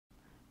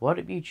What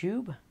up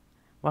YouTube?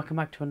 Welcome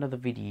back to another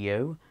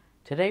video.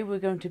 Today we're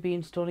going to be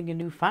installing a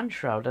new fan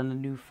shroud and a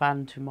new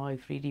fan to my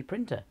 3D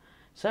printer.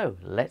 So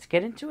let's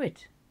get into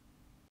it.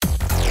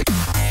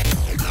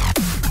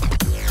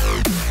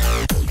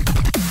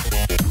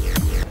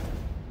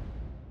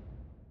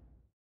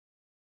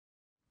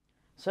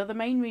 So the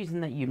main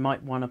reason that you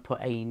might want to put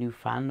a new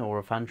fan or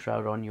a fan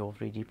shroud on your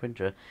 3D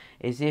printer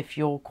is if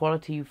your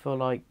quality for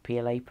like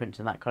PLA prints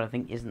and that kind of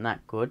thing isn't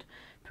that good,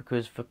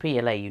 because for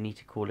PLA you need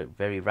to cool it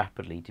very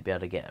rapidly to be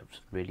able to get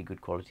really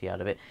good quality out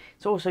of it.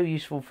 It's also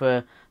useful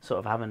for sort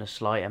of having a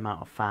slight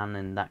amount of fan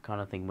and that kind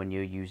of thing when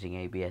you're using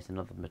ABS and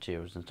other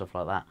materials and stuff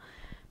like that.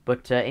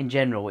 But in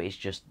general it's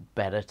just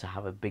better to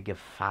have a bigger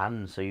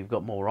fan, so you've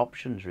got more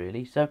options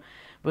really. So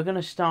we're going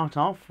to start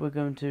off, we're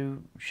going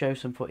to show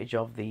some footage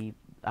of the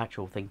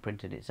actual thing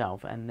printed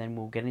itself, and then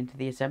we'll get into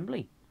the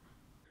assembly.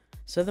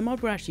 So the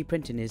mod we're actually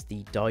printing is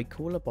the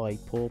DiiiCooler by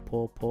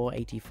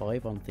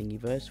Poor85 on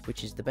Thingiverse,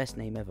 which is the best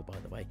name ever, by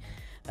the way.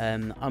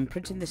 I'm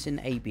printing this in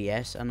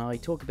ABS, and I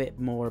talk a bit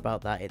more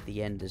about that at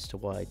the end as to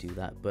why I do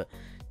that, but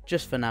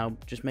just for now,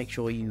 just make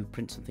sure you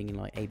print something in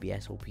like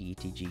ABS or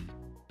PETG.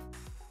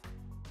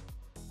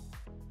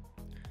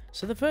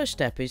 So the first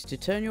step is to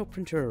turn your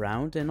printer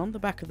around, and on the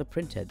back of the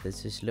printhead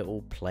there's this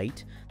little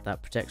plate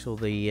that protects all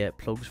the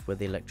plugs where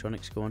the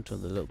electronics go onto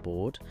the little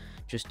board.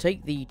 Just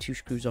take the two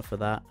screws off of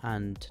that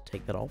and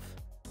take that off.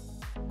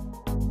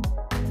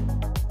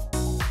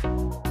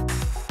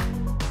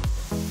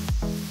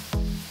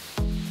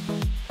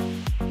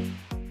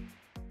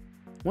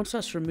 Once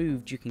that's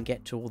removed, you can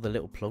get to all the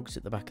little plugs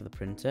at the back of the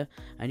printer,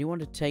 and you want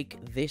to take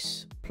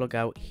this plug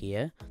out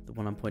here, the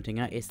one I'm pointing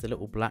at. It's the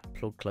little black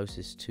plug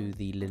closest to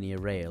the linear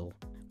rail.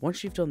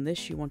 Once you've done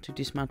this, you want to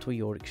dismantle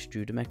your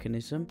extruder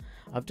mechanism.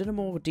 I've done a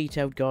more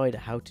detailed guide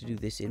how to do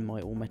this in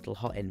my all metal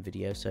hot end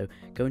video, so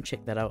go and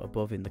check that out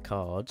above in the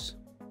cards.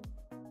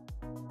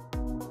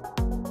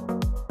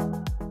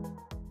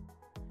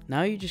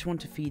 Now you just want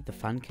to feed the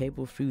fan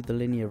cable through the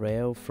linear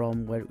rail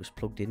from where it was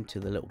plugged into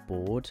the little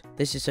board.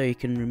 This is so you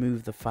can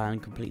remove the fan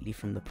completely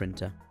from the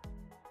printer.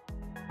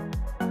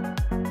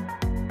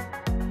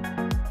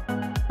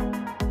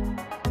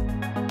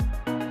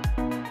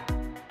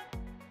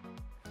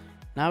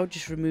 Now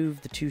just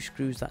remove the two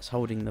screws that's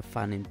holding the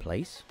fan in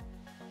place.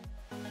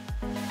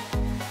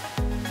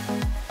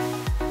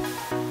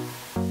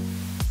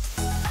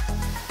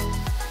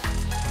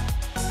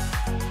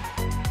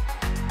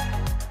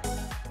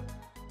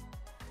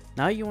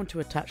 Now you want to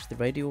attach the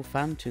radial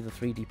fan to the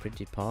 3D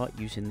printed part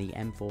using the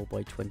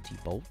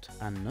M4x20 bolt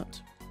and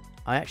nut.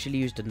 I actually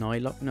used a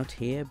nylock nut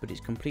here, but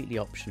it's completely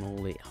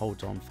optional, it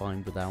holds on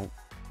fine without.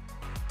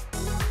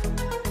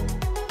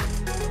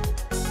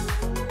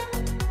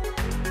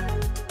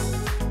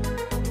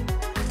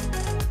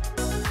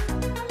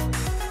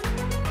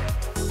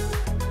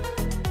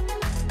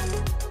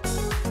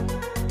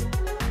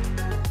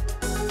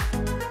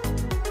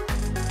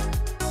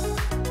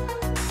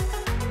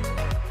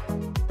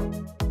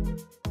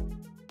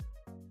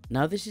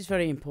 Now this is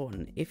very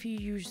important. If you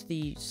use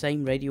the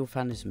same radial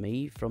fan as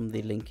me from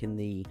the link in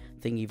the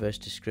Thingiverse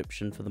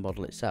description for the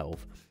model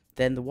itself,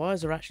 then the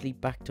wires are actually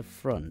back to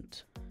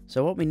front.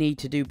 So what we need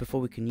to do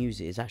before we can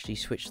use it is actually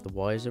switch the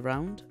wires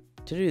around.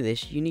 To do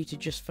this, you need to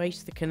just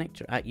face the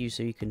connector at you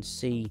so you can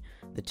see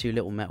the two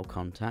little metal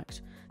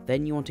contacts.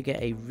 Then you want to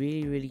get a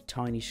really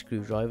tiny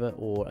screwdriver,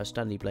 or a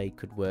Stanley blade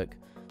could work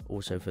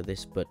also for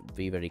this, but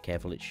be very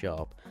careful, it's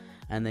sharp.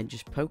 And then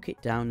just poke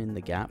it down in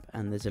the gap,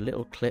 and there's a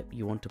little clip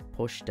you want to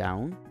push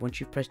down. Once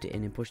you've pressed it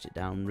in and pushed it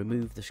down,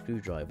 remove the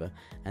screwdriver,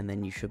 and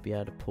then you should be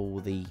able to pull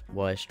the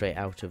wire straight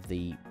out of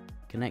the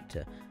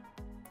connector.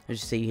 As you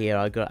see here,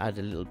 I had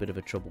a little bit of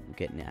a trouble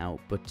getting it out,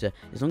 but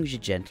as long as you're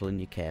gentle and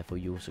you're careful,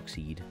 you'll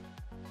succeed.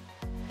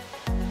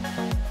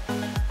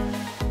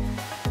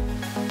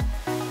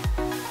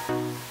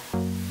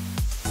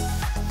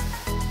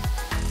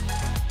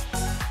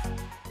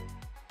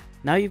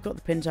 Now you've got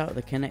the pins out of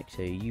the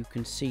connector, you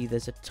can see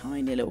there's a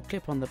tiny little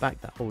clip on the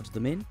back that holds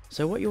them in.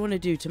 So what you want to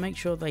do to make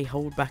sure they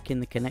hold back in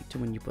the connector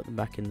when you put them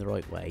back in the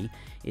right way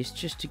is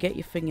just to get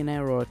your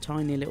fingernail or a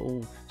tiny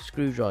little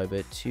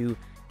screwdriver to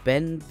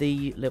bend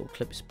the little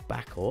clips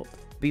back up.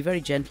 Be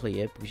very gentle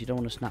here because you don't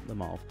want to snap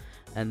them off,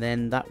 and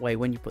then that way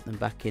when you put them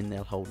back in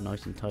they'll hold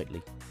nice and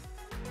tightly.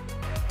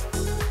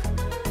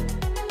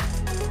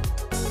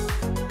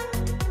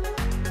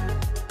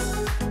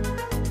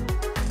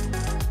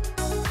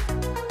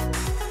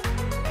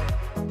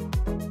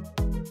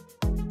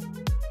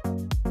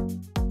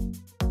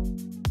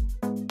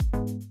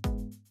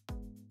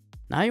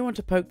 Now you want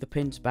to poke the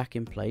pins back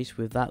in place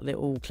with that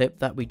little clip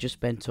that we just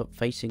bent up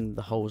facing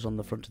the holes on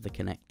the front of the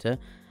connector.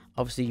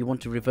 Obviously you want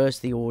to reverse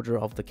the order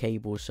of the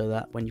cables so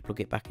that when you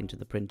plug it back into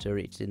the printer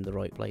it's in the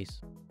right place.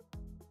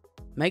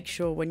 Make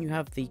sure when you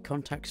have the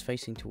contacts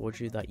facing towards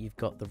you that you've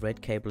got the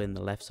red cable in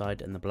the left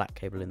side and the black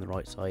cable in the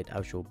right side,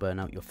 else you'll burn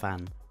out your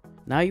fan.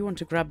 Now you want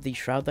to grab the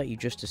shroud that you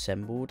just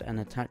assembled and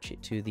attach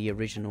it to the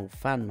original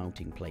fan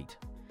mounting plate.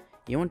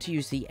 You want to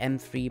use the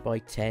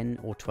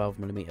M3x10 or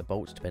 12mm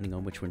bolts, depending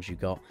on which ones you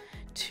got,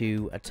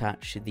 to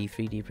attach the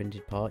 3D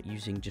printed part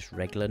using just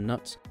regular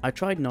nuts. I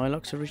tried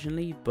nylocks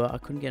originally, but I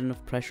couldn't get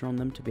enough pressure on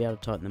them to be able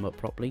to tighten them up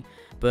properly,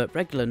 but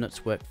regular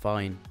nuts work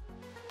fine.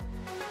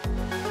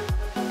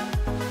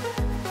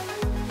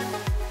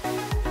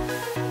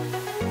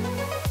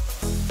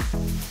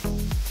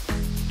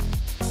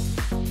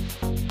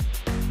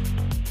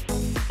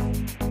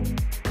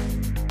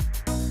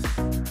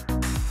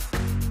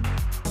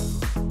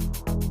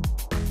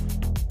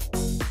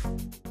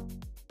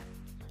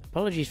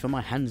 Apologies for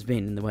my hands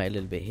being in the way a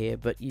little bit here,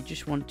 but you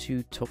just want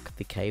to tuck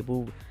the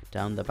cable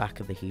down the back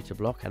of the heater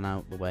block and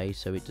out the way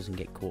so it doesn't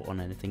get caught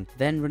on anything.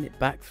 Then run it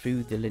back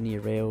through the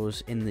linear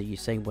rails in the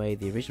same way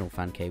the original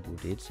fan cable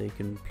did, so you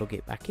can plug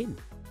it back in.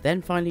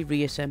 Then finally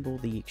reassemble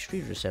the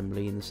extruder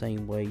assembly in the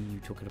same way you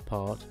took it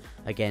apart.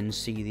 Again,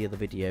 see the other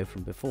video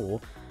from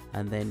before,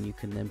 and then you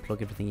can then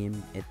plug everything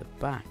in at the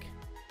back.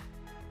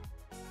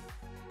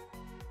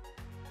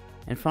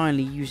 And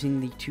finally, using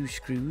the 2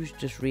 screws,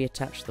 just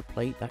reattach the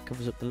plate that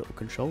covers up the little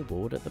control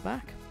board at the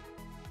back.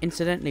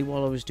 Incidentally,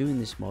 while I was doing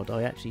this mod,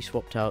 I actually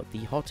swapped out the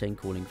hot end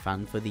cooling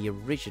fan for the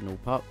original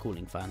part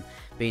cooling fan,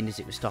 being as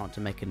it was starting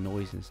to make a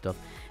noise and stuff.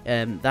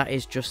 That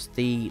is just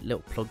the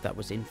little plug that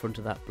was in front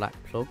of that black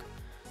plug.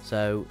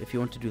 So if you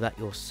want to do that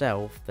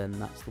yourself, then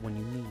that's the one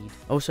you need.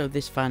 Also,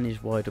 this fan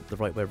is wired up the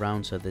right way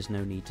around, so there's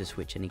no need to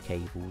switch any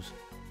cables.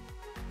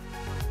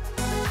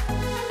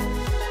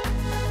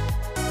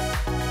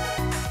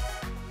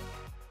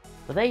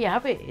 But there you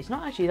have it. It's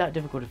not actually that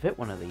difficult to fit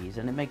one of these,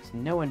 and it makes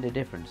no end of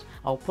difference.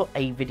 I'll put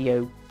a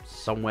video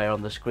somewhere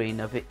on the screen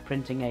of it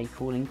printing a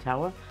cooling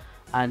tower,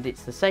 and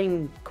it's the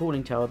same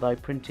cooling tower that I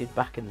printed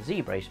back in the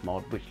Z-Brace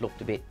mod, which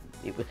looked a bit,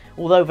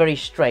 although very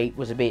straight,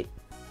 was a bit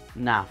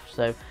naff.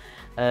 So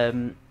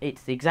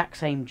it's the exact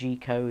same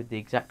G-code, the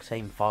exact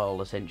same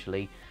file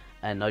essentially,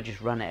 and I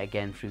just ran it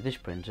again through this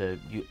printer.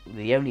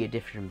 The only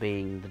addition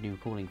being the new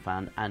cooling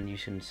fan, and you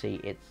can see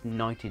it's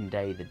night and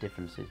day the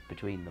differences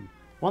between them.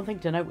 One thing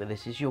to note with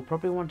this is you'll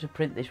probably want to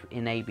print this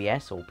in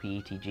ABS or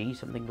PETG,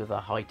 something with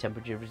a high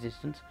temperature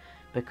resistance,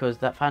 because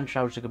that fan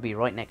shroud is going to be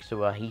right next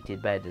to a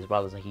heated bed as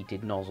well as a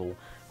heated nozzle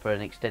for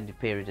an extended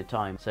period of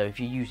time. So if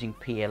you're using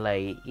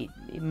PLA,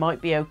 it might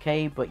be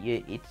okay, but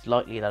it's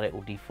likely that it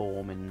will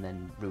deform and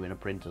then ruin a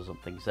print or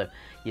something, so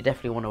you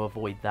definitely want to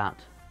avoid that.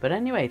 But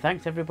anyway,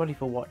 thanks everybody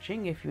for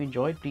watching. If you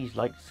enjoyed, please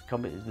like,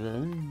 comment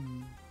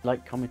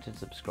and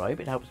subscribe.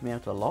 It helps me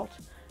out a lot,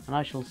 and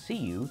I shall see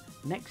you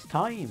next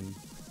time.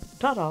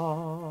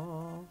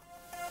 Ta-da!